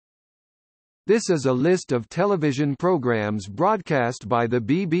This is a list of television programs broadcast by the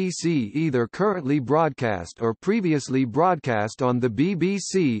BBC, either currently broadcast or previously broadcast on the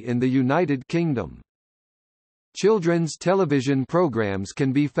BBC in the United Kingdom. Children's television programs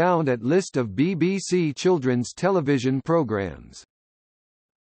can be found at List of BBC children's television programs.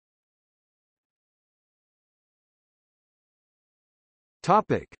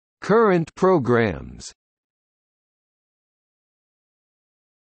 Topic: Current programs.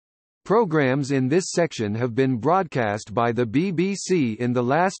 Programs in this section have been broadcast by the BBC in the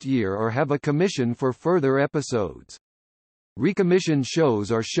last year or have a commission for further episodes. Recommissioned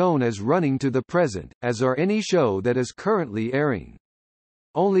shows are shown as running to the present, as are any show that is currently airing.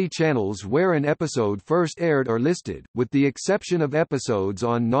 Only channels where an episode first aired are listed, with the exception of episodes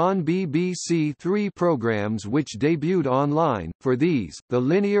on non-BBC Three programs which debuted online. For these, the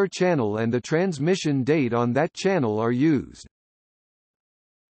linear channel and the transmission date on that channel are used.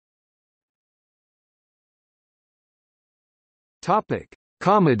 Topic: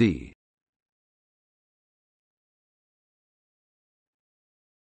 Comedy.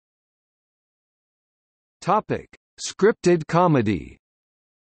 Topic: Scripted comedy.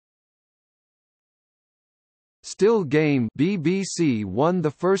 Still Game BBC 1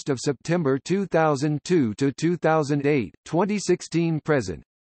 the 1st of September 2002 to 2008 2016 present.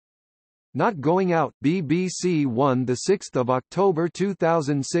 Not Going Out BBC 1 the 6th of October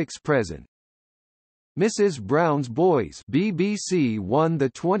 2006 present. Mrs. Brown's Boys BBC 1 the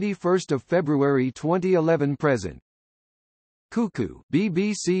 21st of February 2011 present. Cuckoo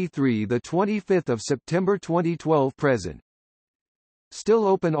BBC 3 the 25th of September 2012 present. Still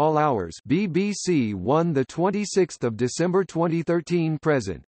Open All Hours BBC 1 the 26th of December 2013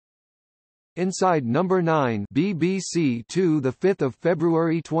 present. Inside Number 9 BBC 2 the 5th of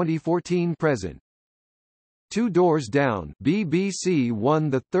February 2014 present. Two Doors Down BBC 1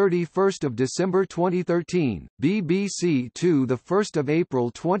 the 31st of December 2013, BBC 2 the 1st of April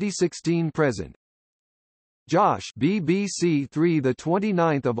 2016 present. Josh BBC 3 the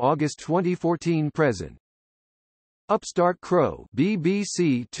 29th of August 2014 present. Upstart Crow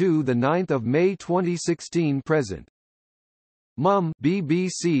BBC 2 the 9th of May 2016 present. Mum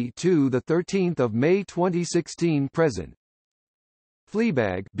BBC 2 the 13th of May 2016 present.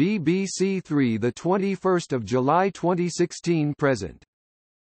 Fleabag BBC 3 the 21st of July 2016 present.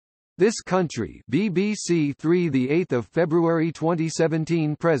 This Country BBC 3 the 8th of February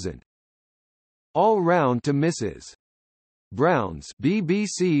 2017 present. All Round to Mrs. Brown's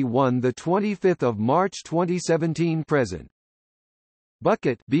BBC 1 the 25th of March 2017 present.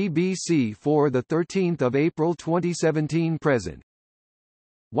 Bucket BBC 4 the 13th of April 2017 present.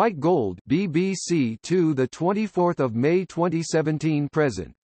 White Gold BBC 2 the 24th of May 2017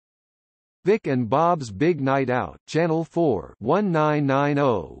 present. Vic and Bob's Big Night Out Channel 4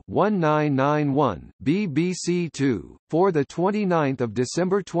 1990-1991 BBC 2 for the 29th of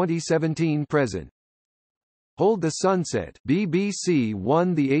December 2017 present. Hold the Sunset BBC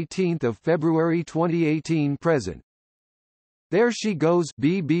 1 the 18th of February 2018 present. There She Goes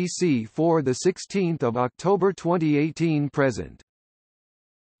BBC 4 the 16th of October 2018 present.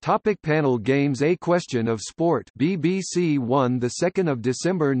 Topic: Panel Games. A Question of Sport BBC 1 the 2nd of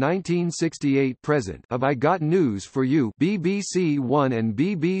December 1968 present. Have I Got News for You BBC 1 and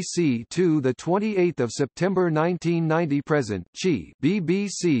BBC 2 the 28th of September 1990 present. Chi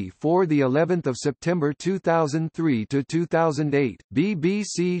BBC 4 the 11th of September 2003 to 2008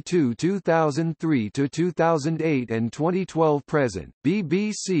 BBC 2 2003 to 2008 and 2012 present.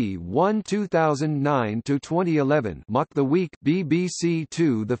 BBC 1 2009 to 2011 Mock the Week BBC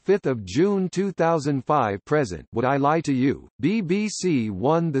 2 the 5th of June 2005 present. Would I Lie to You BBC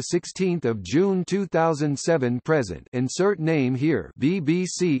 1 the 16th of June 2007 present. Insert name here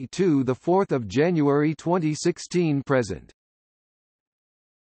BBC 2 the 4th of January 2016 present.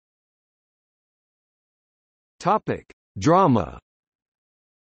 Topic: Drama.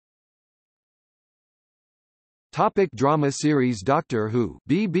 Topic: Drama series. Doctor Who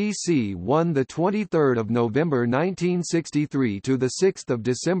BBC 1 the 23rd of November 1963 to the 6th of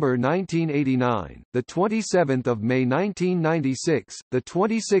December 1989, the 27th of May 1996, the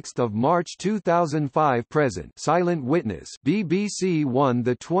 26th of March 2005 present. Silent Witness BBC 1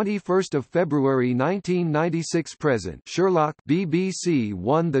 the 21st of February 1996 present. Sherlock BBC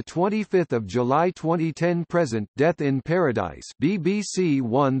 1 the 25th of July 2010 present. Death in Paradise BBC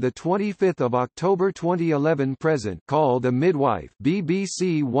 1 the 25th of October 2011 present Call the Midwife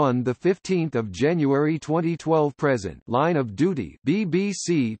BBC 1 the 15th of January 2012 present Line of Duty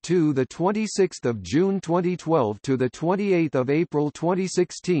BBC 2 the 26th of June 2012 to the 28th of April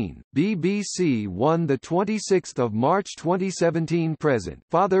 2016 BBC 1 the 26th of March 2017 present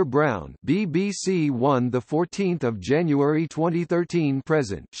Father Brown BBC 1 the 14th of January 2013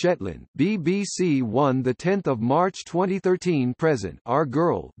 present Shetland BBC 1 the 10th of March 2013 present Our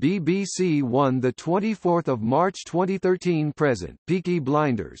Girl BBC 1 the 24th of March 2013 present Peaky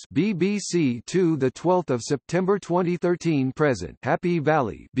Blinders BBC 2 the 12th of September 2013 present Happy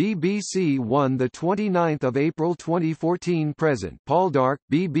Valley BBC 1 the 29th of April 2014 present Poldark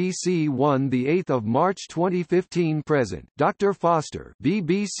BBC 1 the 8th of March 2015 present Dr. Foster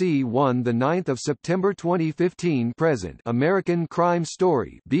BBC 1 the 9th of September 2015 present American Crime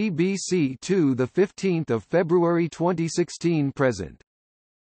Story BBC 2 the 15th of February 2016 present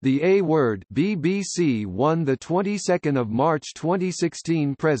The A Word BBC 1 the 22nd of March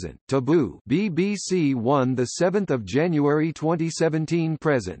 2016 present Taboo BBC 1 the 7th of January 2017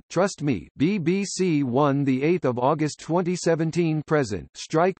 present Trust Me BBC 1 the 8th of August 2017 present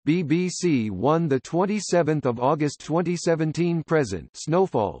Strike BBC 1 the 27th of August 2017 present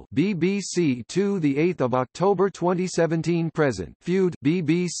Snowfall BBC 2 the 8th of October 2017 present Feud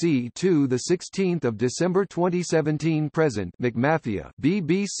BBC 2 the 16th of December 2017 present McMafia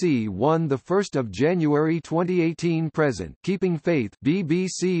BBC 1 the 1st of January 2018 present Keeping Faith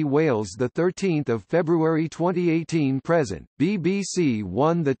BBC Wales the 13th of February 2018 present BBC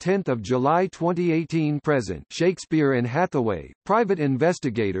 1 the 10th of July 2018 present Shakespeare and Hathaway Private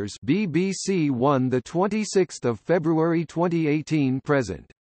Investigators BBC 1 the 26th of February 2018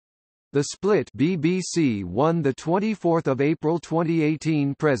 present The Split BBC 1 the 24th of April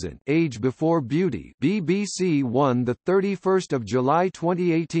 2018 present Age Before Beauty BBC 1 the 31st of July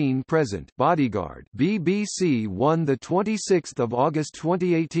 2018 present Bodyguard BBC 1 the 26th of August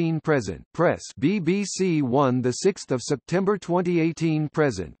 2018 present Press BBC 1 the 6th of September 2018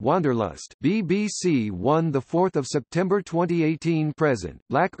 present Wanderlust BBC 1 the 4th of September 2018 present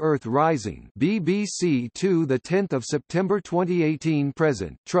Black Earth Rising BBC 2 the 10th of September 2018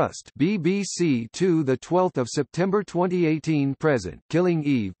 present Trust BBC 2 the 12th of September 2018 present Killing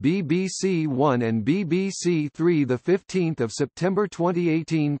Eve BBC 1 and BBC 3 the 15th of September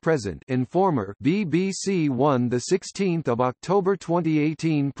 2018 present Informer BBC 1 the 16th of October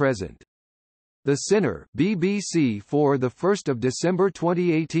 2018 present The Sinner BBC 4 the 1st of December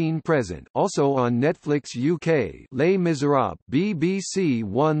 2018 present also on Netflix UK Les Miserables BBC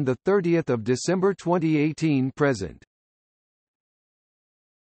 1 the 30th of December 2018 present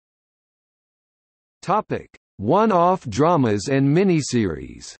Topic: One-off dramas and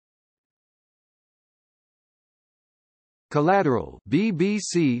miniseries. Collateral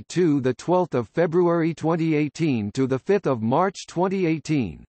BBC 2 the 12th of February 2018 to the 5th of March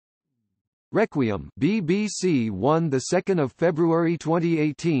 2018. Requiem BBC 1 the 2nd of February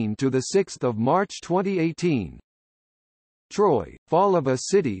 2018 to the 6th of March 2018. Troy Fall of a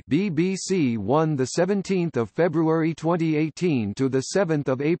City BBC 1 the 17th of February 2018 to the 7th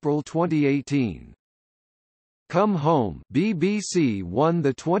of April 2018. Come Home BBC 1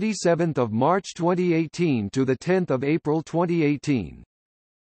 the 27th of March 2018 to the 10th of April 2018.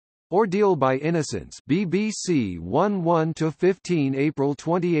 Ordeal by Innocence BBC 1 to 15 April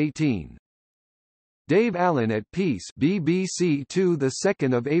 2018. Dave Allen at Peace BBC 2 the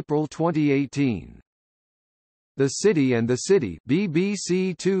 2nd of April 2018. The City and the City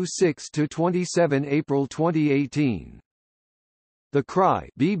BBC 2 6 to 27 April 2018. The Cry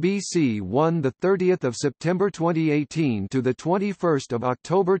BBC 1 the 30th of September 2018 to the 21st of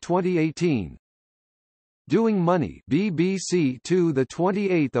October 2018. Doing Money BBC 2 the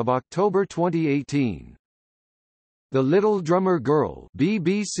 28th of October 2018. The Little Drummer Girl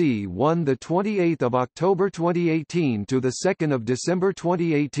BBC 1 the 28th of October 2018 to the 2nd of December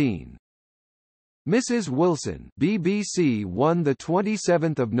 2018. Mrs. Wilson BBC 1 the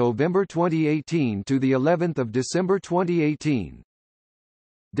 27th of November 2018 to the 11th of December 2018.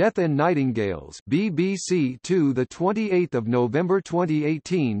 Death and Nightingales BBC 2 the 28th of November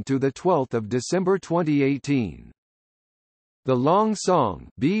 2018 to the 12th of December 2018. The Long Song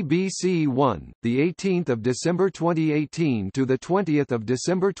BBC 1 the 18th of December 2018 to the 20th of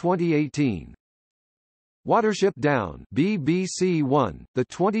December 2018. Watership Down BBC 1 the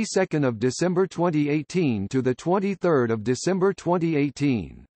 22nd of December 2018 to the 23rd of December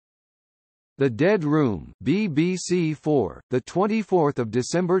 2018. The Dead Room BBC 4 the 24th of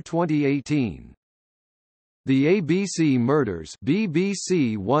December 2018. The ABC Murders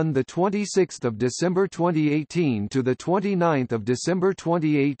BBC 1 the 26th of December 2018 to the 29th of December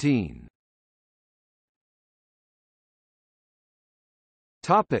 2018.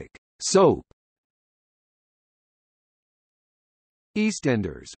 Topic: Soap.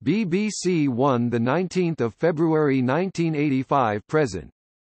 EastEnders, BBC One, the 19th of February 1985 present.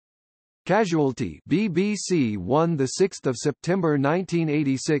 Casualty, BBC One, the 6th of September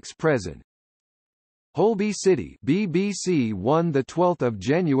 1986 present. Holby City, BBC One, the 12th of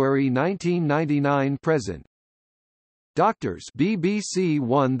January 1999 present. Doctors, BBC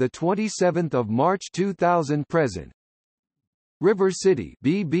One, the 27th of March 2000 present. River City,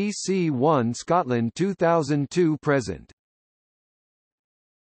 BBC One, Scotland 2002 present.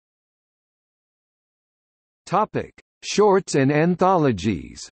 Topic: Shorts and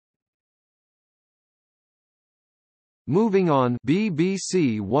anthologies. Moving On,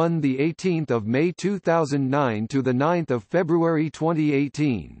 BBC One, the 18th of May 2009 to the 9th of February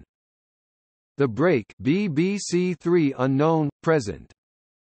 2018. The Break, BBC Three, Unknown, present.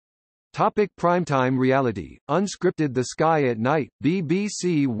 Topic: Primetime reality. Unscripted, The Sky at Night,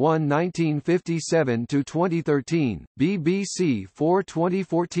 BBC One, 1957 to 2013, BBC Four,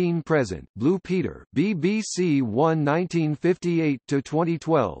 2014 present. Blue Peter, BBC One, 1958 to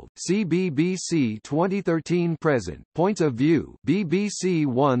 2012, CBBC 2013 present. Points of View, BBC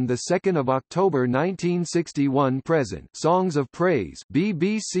One, the 2nd of October 1961 present. Songs of Praise,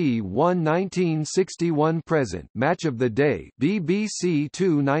 BBC One, 1961 present. Match of the Day, BBC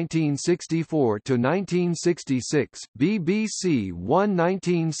Two, 1964 to 1966, BBC One,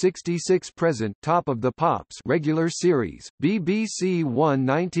 1966 present. Top of the Pops regular series, BBC One,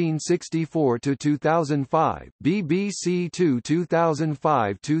 1964 to 2005, BBC Two,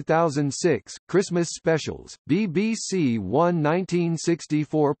 2005-2006, Christmas specials, BBC One,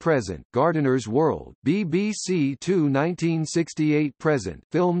 1964 present. Gardener's World, BBC Two, 1968 present.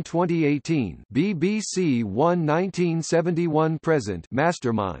 Film 2018, BBC One, 1971 present.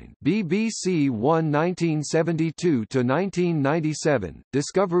 Mastermind, BBC One, 1972 to 1997,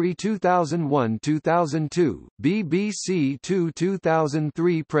 Discovery 2001-2002, BBC Two,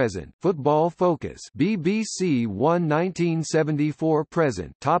 2003 present. Football Focus, BBC One, 1974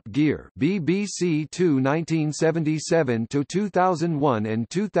 present. Top Gear, BBC Two, 1977 to 2001 and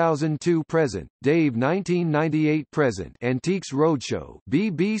 2002 present. Dave, 1998 present. Antiques Roadshow,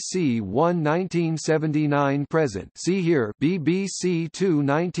 BBC One, 1979 present. See Here, BBC Two,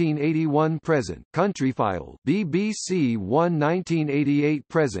 1981 present. Countryfile, BBC One, 1988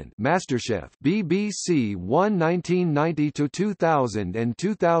 present. MasterChef, BBC One, 1990 to 2000 and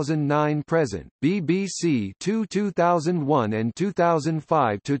 2009 present. BBC Two, 2001 and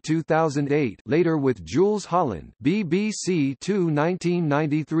 2005 to 2008. Later with Jules Holland, BBC Two,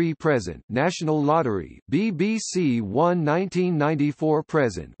 1993 present. National Lottery, BBC One, 1994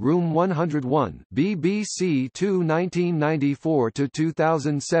 present. Room 101, BBC Two, 1994 to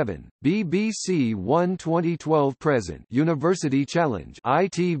 2007, BBC One, 2012 present. University Challenge,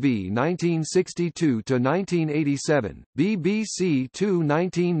 ITV, 1962 to 1987, BBC Two,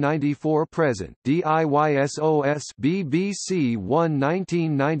 1994 present. DIYSOS, BBC One,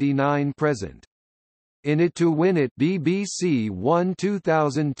 1999 present. In It to Win It, BBC One,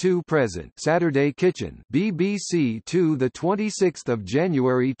 2002 present. Saturday Kitchen, BBC Two, the 26th of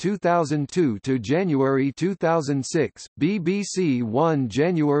January 2002 to January 2006, BBC One,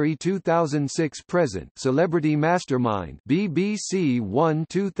 January 2006 present. Celebrity Mastermind, BBC One,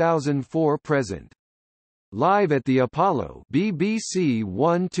 2004 present. Live at the Apollo, BBC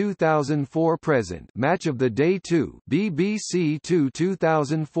One, 2004 present. Match of the Day 2, BBC Two,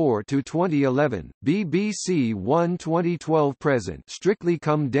 2004 to 2011, BBC One, 2012 present. Strictly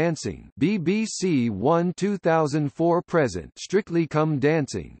Come Dancing, BBC One, 2004 present. Strictly Come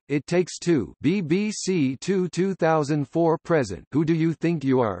Dancing, It Takes Two, BBC Two, 2004 present. Who Do You Think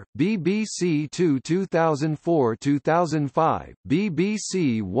You Are, BBC Two, 2004-2005,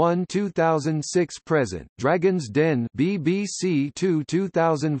 BBC One, 2006 present. Dragon's Den, BBC Two,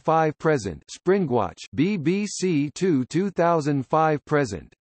 2005 present. Springwatch, BBC Two, 2005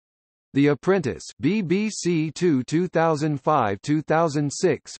 present. The Apprentice, BBC Two,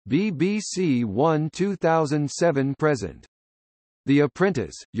 2005-2006, BBC One, 2007 present. The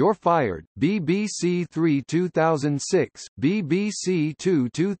Apprentice, You're Fired, BBC Three, 2006, BBC Two,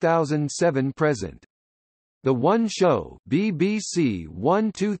 2007 present. The One Show, BBC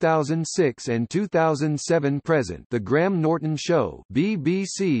One, 2006 and 2007 present. The Graham Norton Show,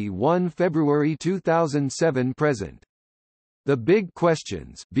 BBC One, February 2007 present. The Big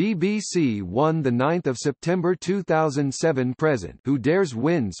Questions, BBC One, the 9th of September 2007 present. Who Dares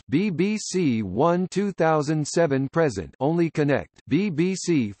Wins, BBC One, 2007 present. Only Connect,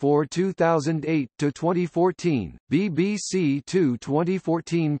 BBC Four, 2008 to 2014, BBC Two,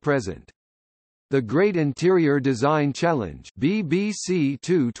 2014 present. The Great Interior Design Challenge BBC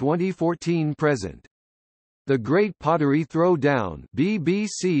Two 2014 present. The Great Pottery Throwdown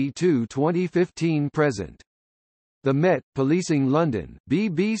BBC Two 2015 present. The Met, Policing London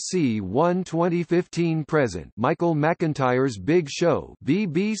BBC One 2015 present. Michael McIntyre's Big Show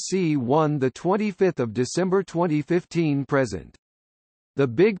BBC One the 25th of December 2015 present. The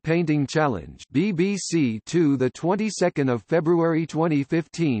Big Painting Challenge BBC Two the 22nd of February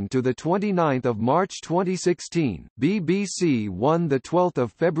 2015 to the 29th of March 2016. BBC One the 12th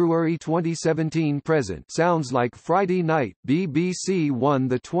of February 2017 present. Sounds Like Friday Night BBC One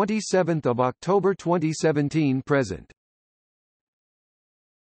the 27th of October 2017 present.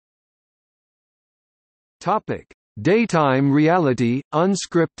 Topic: Daytime reality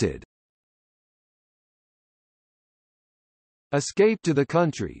unscripted. Escape to the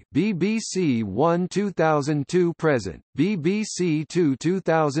Country BBC One 2002 present, BBC Two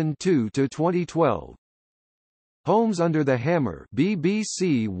 2002 to 2012. Homes Under the Hammer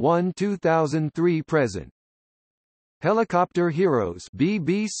BBC One 2003 present. Helicopter Heroes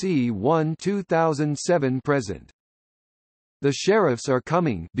BBC One 2007 present. The Sheriffs Are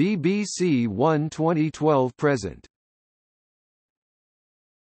Coming BBC One 2012 present.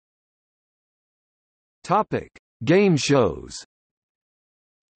 Topic: Gameshows.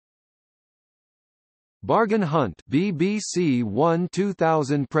 Bargain Hunt BBC One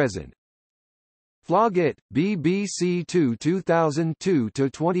 2000 present. Flog It BBC Two 2002 to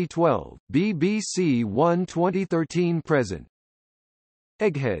 2012, BBC One 2013 present.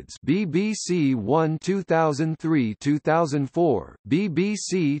 Eggheads BBC One 2003-2004,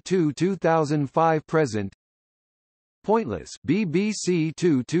 BBC Two 2005 present. Pointless BBC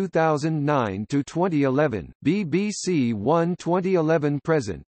Two 2009 to 2011, BBC One 2011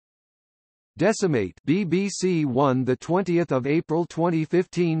 present. Decimate BBC One the 20th of April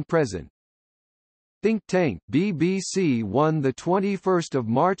 2015 present. Think Tank BBC One the 21st of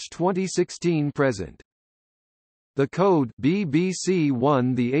March 2016 present. The Code BBC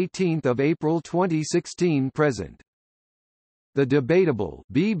One the 18th of April 2016 present. The Debatable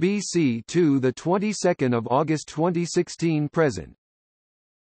BBC Two the 22nd of August 2016 present.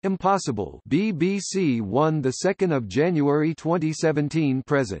 Impossible BBC One the 2nd of January 2017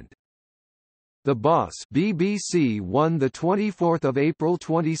 present. The Boss BBC One the 24th of April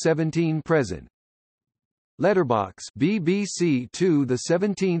 2017 present. Letterbox BBC Two the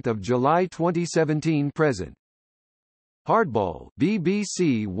 17th of July 2017 present. Hardball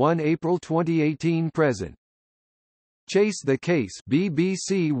BBC One April 2018 present. Chase the Case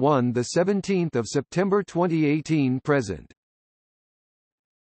BBC One the 17th of September 2018 present.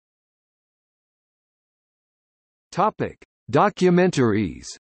 Topic: Documentaries.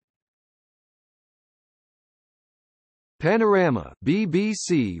 Panorama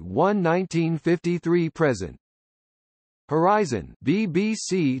BBC One 1953 present. Horizon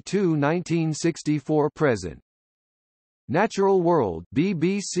BBC Two 1964 present. Natural World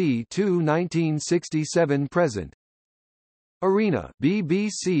BBC Two 1967 present. Arena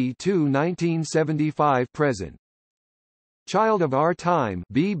BBC Two 1975 present. Child of Our Time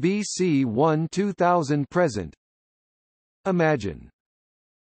BBC One 2000 present. Imagine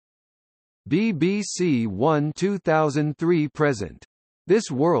BBC One 2003 present.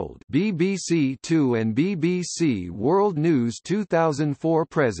 This World BBC Two and BBC World News 2004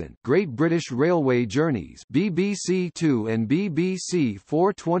 present. Great British Railway Journeys BBC Two and BBC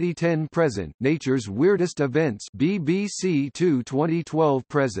Four 2010 present. Nature's Weirdest Events BBC Two 2012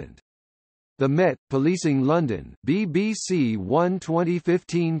 present. The Met, Policing London BBC One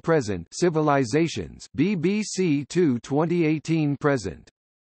 2015 present. Civilizations BBC Two 2018 present.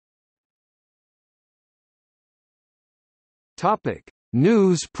 Topic: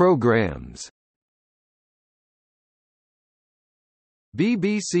 News programs.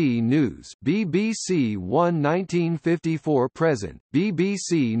 BBC News BBC One 1954 present,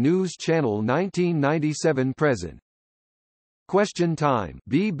 BBC News Channel 1997 present. Question Time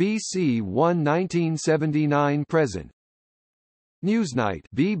BBC One 1979 present. Newsnight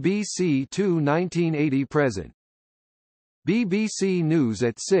BBC Two 1980 present. BBC News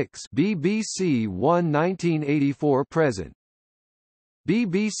at 6 BBC One 1984 present.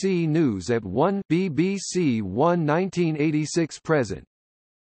 BBC News at 1 BBC One 1986 present.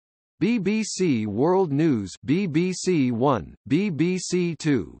 BBC World News BBC One, BBC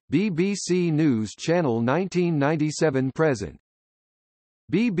Two, BBC News Channel 1997 present.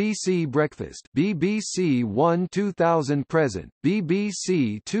 BBC Breakfast BBC One 2000 present,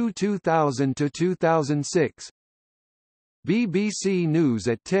 BBC Two 2000 to 2006. BBC News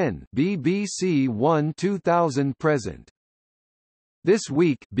at 10 BBC One 2000 present. This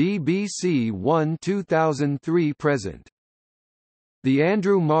Week BBC One 2003 present. The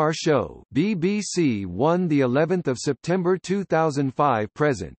Andrew Marr Show BBC One the 11th of September 2005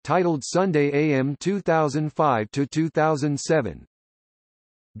 present titled Sunday AM 2005 to 2007.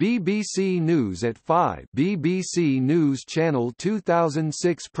 BBC News at 5 BBC News Channel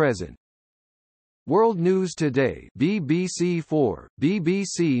 2006 present. World News Today BBC 4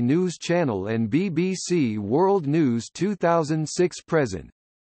 BBC News Channel and BBC World News 2006 present.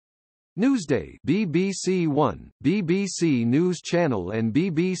 Newsday BBC One BBC News Channel and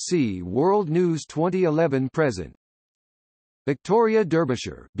BBC World News 2011 present. Victoria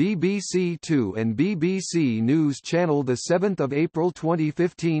Derbyshire BBC Two and BBC News Channel the 7th of April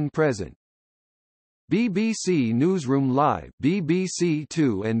 2015 present. BBC Newsroom Live BBC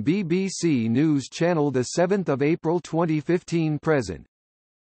Two and BBC News Channel the 7th of April 2015 present.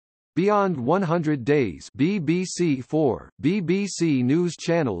 Beyond 100 Days BBC 4 BBC News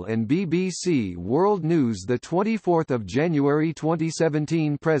Channel and BBC World News the 24th of January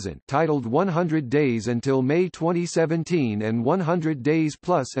 2017 present titled 100 Days until May 2017 and 100 Days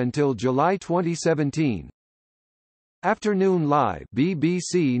Plus until July 2017. Afternoon Live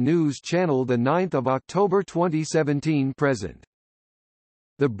BBC News Channel the 9th of October 2017 present.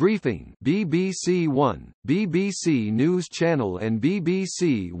 The Briefing BBC One BBC News Channel and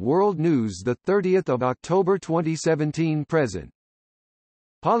BBC World News the 30th of October 2017 present.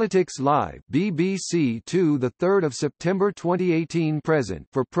 Politics Live BBC Two the 3rd of September 2018 present.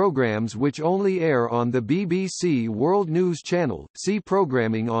 For programs which only air on the BBC World News Channel, see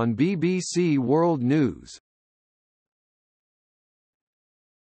programming on BBC World News.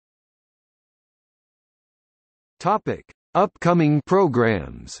 Topic: Upcoming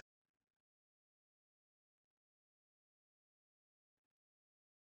programs.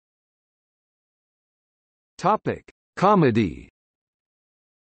 Topic: Comedy.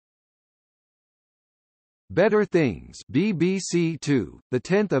 Better Things BBC Two, the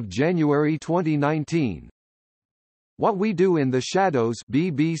 10th of January 2019. What We Do in the Shadows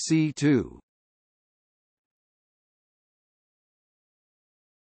BBC Two.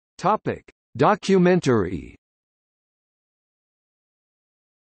 Topic: Documentary.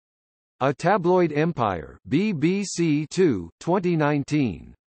 A Tabloid Empire BBC Two,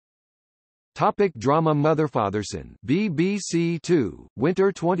 2019. Topic: Drama. Motherfatherson BBC Two,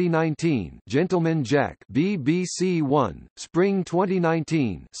 Winter 2019. Gentleman Jack BBC One, Spring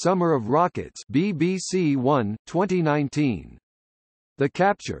 2019. Summer of Rockets BBC One, 2019. The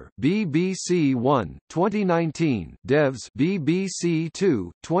Capture BBC One, 2019. Devs BBC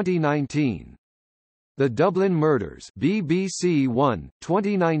Two, 2019. The Dublin Murders BBC One,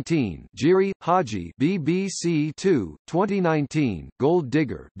 2019. Jiri, Haji BBC Two, 2019. Gold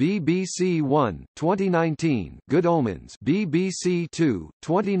Digger BBC One, 2019. Good Omens BBC Two,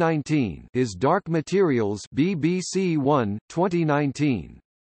 2019. His Dark Materials BBC One, 2019.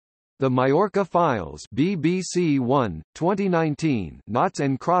 The Majorca Files BBC One, 2019. Noughts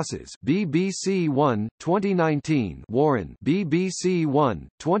and Crosses BBC One, 2019. Warren BBC One,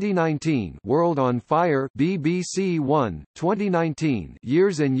 2019. World on Fire BBC One, 2019.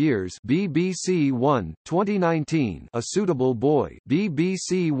 Years and Years BBC One, 2019. A Suitable Boy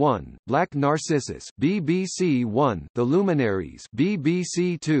BBC One. Black Narcissus BBC One. The Luminaries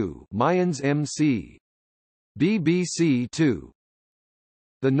BBC Two. Mayans MC BBC Two.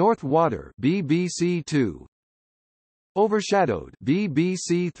 The North Water BBC Two. Overshadowed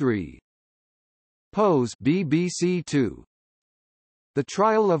BBC Three. Pose BBC Two. The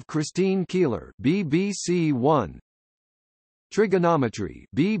Trial of Christine Keeler BBC One. Trigonometry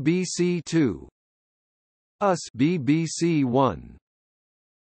BBC Two. Us BBC One.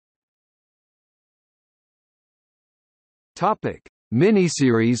 Topic: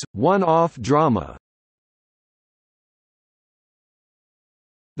 Miniseries, one-off drama.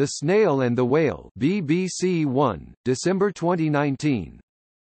 The Snail and the Whale BBC One, December 2019.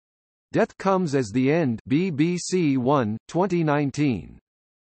 Death Comes as the End BBC One, 2019.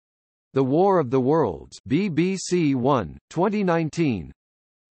 The War of the Worlds BBC One, 2019.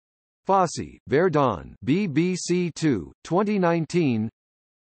 Fosse, Verdun BBC Two, 2019.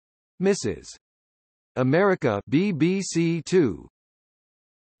 Mrs. America BBC Two.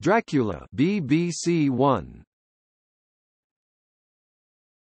 Dracula BBC One.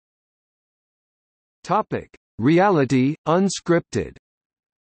 Topic: Reality, unscripted.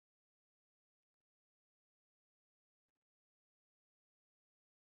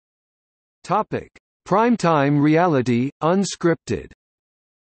 Topic: Primetime reality, unscripted.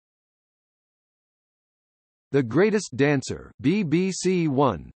 The Greatest Dancer BBC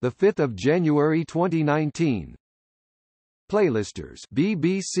One, the 5th of January 2019. Playlisters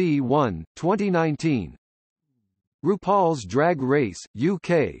BBC One, 2019. RuPaul's Drag Race,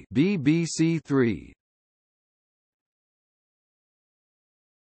 UK BBC Three.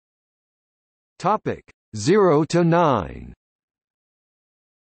 Topic 0 to 9.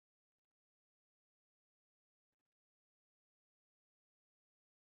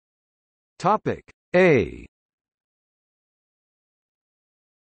 Topic A.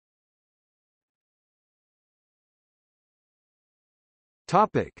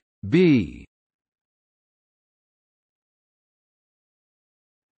 Topic B.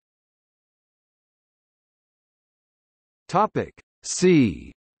 Topic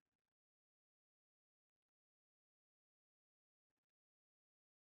C.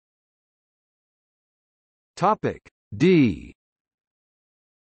 Topic D.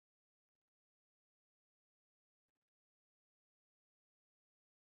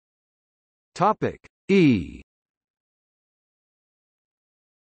 Topic E.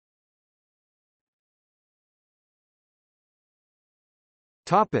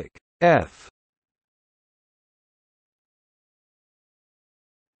 Topic F.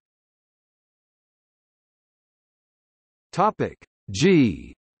 Topic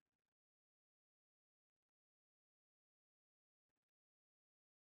G.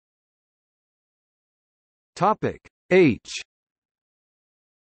 Topic H.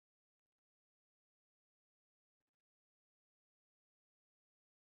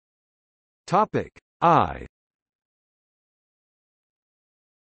 Topic I.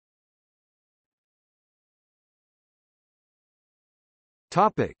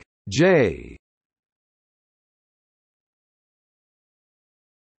 Topic J.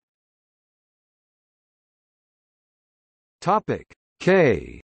 Topic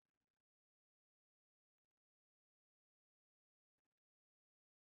K.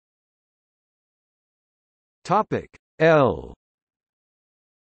 Topic L.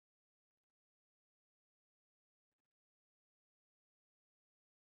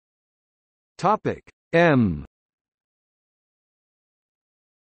 Topic M.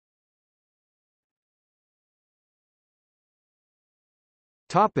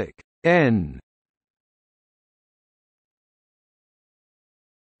 Topic N.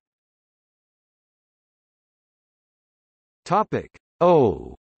 Topic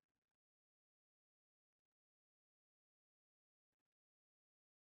O.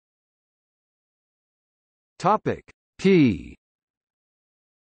 Topic P.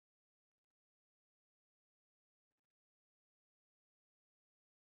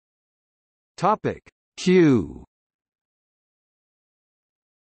 Topic Q.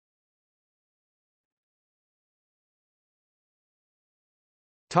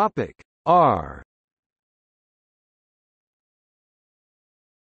 Topic R.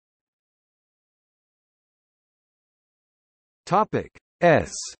 Topic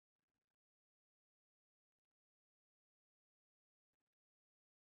S.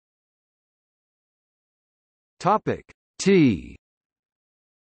 Topic T.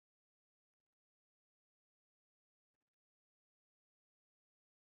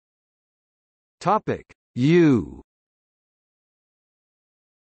 Topic U.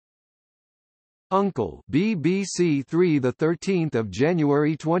 Uncle BBC 3, the 13th of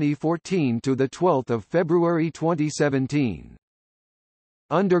January 2014 to the 12th of February 2017.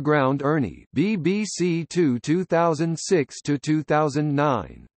 Underground Ernie BBC 2, 2006 to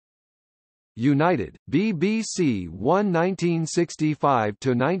 2009. United BBC 1, 1965 to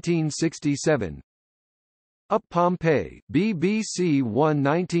 1967. Up Pompeii BBC 1,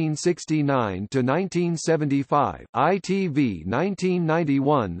 1969 to 1975, ITV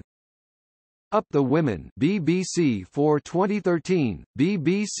 1991. Up the Women BBC 4, 2013,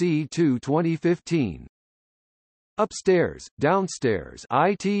 BBC 2, 2015. Upstairs, Downstairs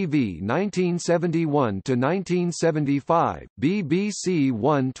ITV 1971 to 1975, BBC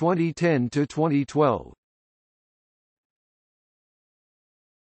 1, 2010 to 2012.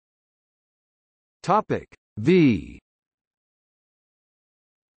 Topic V.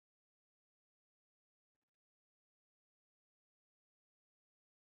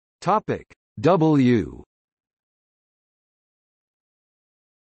 Topic W.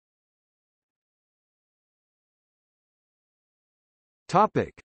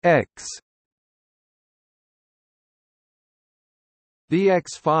 Topic X. The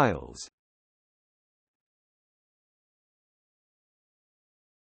X-Files.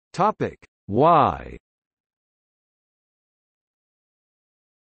 Topic Y.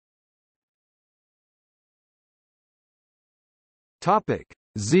 Topic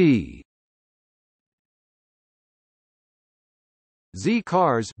Z. Z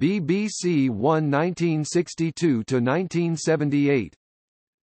Cars BBC One 1962 to 1978.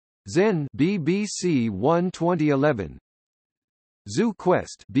 Zen BBC One 2011. Zoo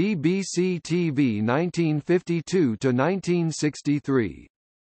Quest BBC TV 1952 to 1963.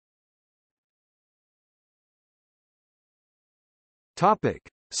 Topic: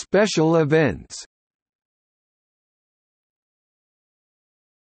 Special events.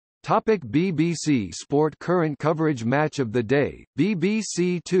 Topic: BBC Sport Current coverage. Match of the day,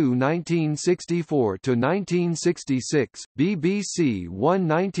 BBC Two 1964 to 1966, BBC One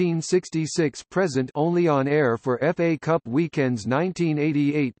 1966 present, only on air for FA Cup weekends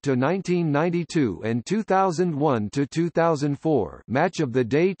 1988 to 1992 and 2001 to 2004. Match of the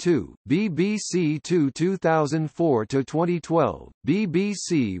day 2, BBC Two 2004 to 2012,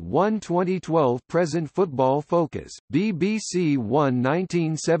 BBC One 2012 present. Football Focus, BBC One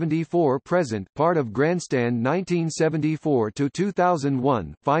 1974 present, part of Grandstand 1974 to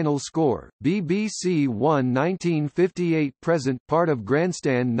 2001. Final score, BBC One 1958 present, part of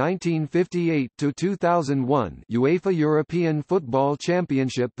Grandstand 1958 to 2001. UEFA European Football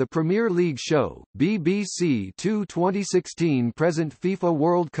Championship, the Premier League show, BBC Two 2016 present. FIFA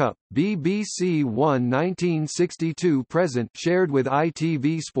World Cup, BBC One 1962 present, shared with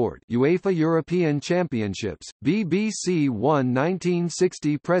ITV Sport. UEFA European Championships, BBC One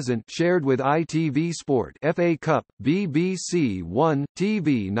 1960 present, shared with ITV Sport. FA Cup, BBC One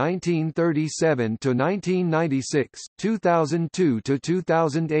TV 1937 to 1996, 2002 to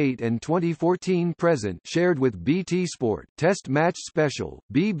 2008 and 2014 present, shared with BT Sport. Test Match Special,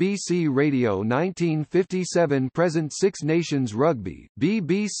 BBC Radio 1957 present. Six Nations Rugby,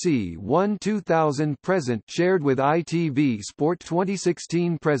 BBC One 2000 present, shared with ITV Sport.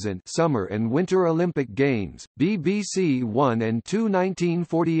 2016 present. Summer and Winter Olympic Games, BBC One and Two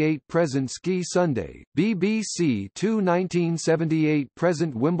 1948 present. Ski Sunday, BBC Two 1978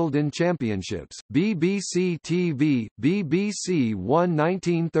 present. Wimbledon Championships, BBC TV, BBC One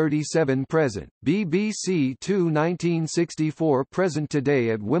 1937 present, BBC Two 1964 present. Today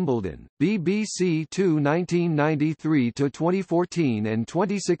at Wimbledon, BBC Two 1993 to 2014 and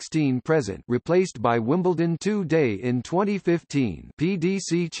 2016 present, replaced by Wimbledon Two Day in 2015.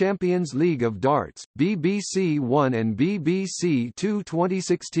 PDC Champions League of Darts, BBC One and BBC Two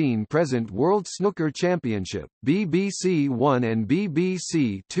 2016 present. World Snooker Championship, BBC One and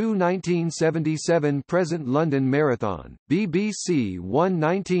BBC Two 1977 present. London Marathon, BBC One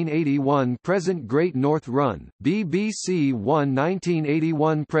 1981 present. Great North Run, BBC One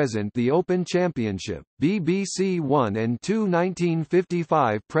 1981 present. The Open Championship, BBC One and Two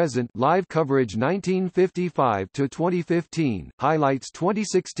 1955 present. Live coverage 1955 to 2015. Highlights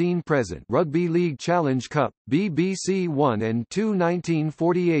 2016 present. Rugby League Challenge Cup, BBC One and Two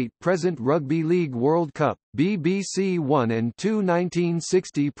 1948 present. Rugby League World Cup, BBC One and Two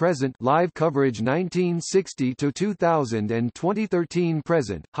 1960 present. Live coverage 1960 to 2000 and 2013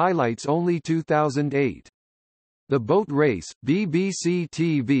 present. Highlights only 2008. The Boat Race, BBC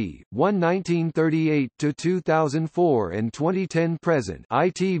TV, One 1938 to 2004 and 2010 present.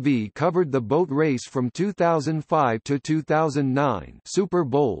 ITV covered the boat race from 2005 to 2009. Super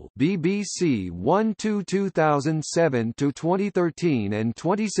Bowl, BBC One 2007 to 2013 and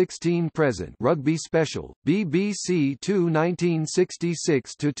 2016 present. Rugby Special, BBC Two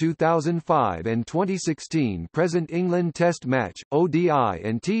 1966 to 2005 and 2016 present. England Test Match, ODI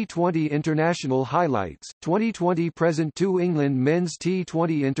and T20 International highlights, 2020 present. 2 England Men's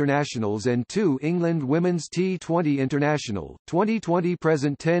T20 Internationals and 2 England Women's T20 International, 2020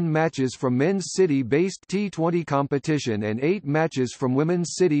 present. 10 matches from men's city-based T20 competition and 8 matches from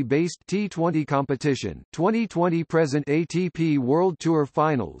women's city-based T20 competition, 2020 present. ATP World Tour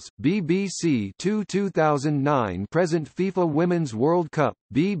Finals, BBC Two 2009 present. FIFA Women's World Cup,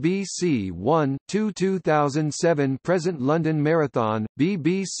 BBC One 2007 present. London Marathon,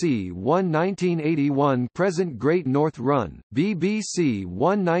 BBC One 1981 present. Great North Run, BBC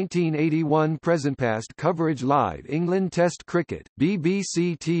One 1981 present. Past coverage. Live England Test Cricket,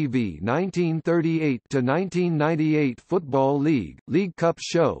 BBC TV 1938 to 1998 Football League, League Cup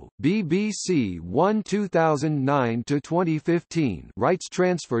Show, BBC One 2009 to 2015 rights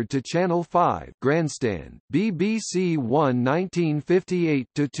transferred to Channel 5. Grandstand, BBC One 1958 1978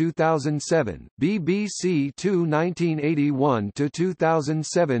 to 2007, BBC Two 1981 to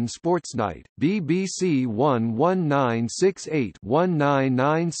 2007, Sports Night, BBC One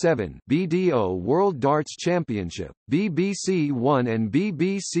 1968-1997, BDO World Darts Championship, BBC One and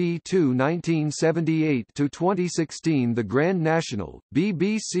BBC Two 1978 to 2016, The Grand National,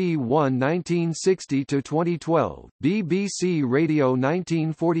 BBC One 1960 to 2012, BBC Radio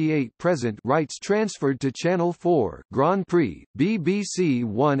 1948 present, rights transferred to Channel 4, Grand Prix, BBC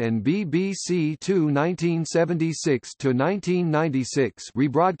One and BBC Two 1976 to 1996,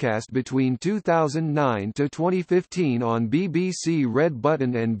 rebroadcast between 2009 to 2015 on BBC Red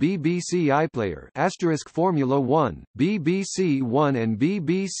Button and BBC iPlayer, * Formula 1, BBC One and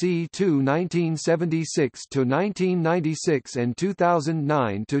BBC Two 1976 to 1996 and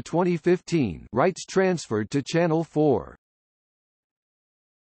 2009 to 2015, rights transferred to Channel 4.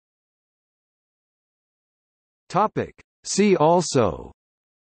 Topic. See also: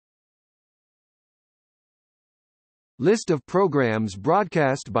 List of programs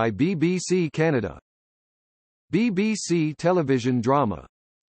broadcast by BBC Canada, BBC television drama,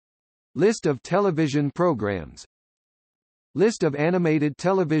 List of television programs, List of animated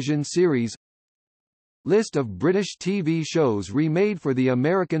television series, List of British TV shows remade for the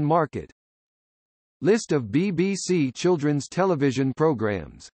American market, List of BBC children's television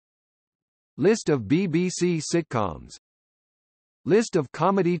programs, List of BBC sitcoms, List of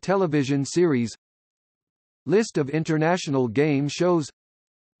comedy television series, List of international game shows,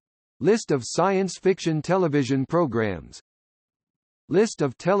 List of science fiction television programs, List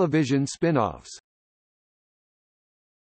of television spin-offs.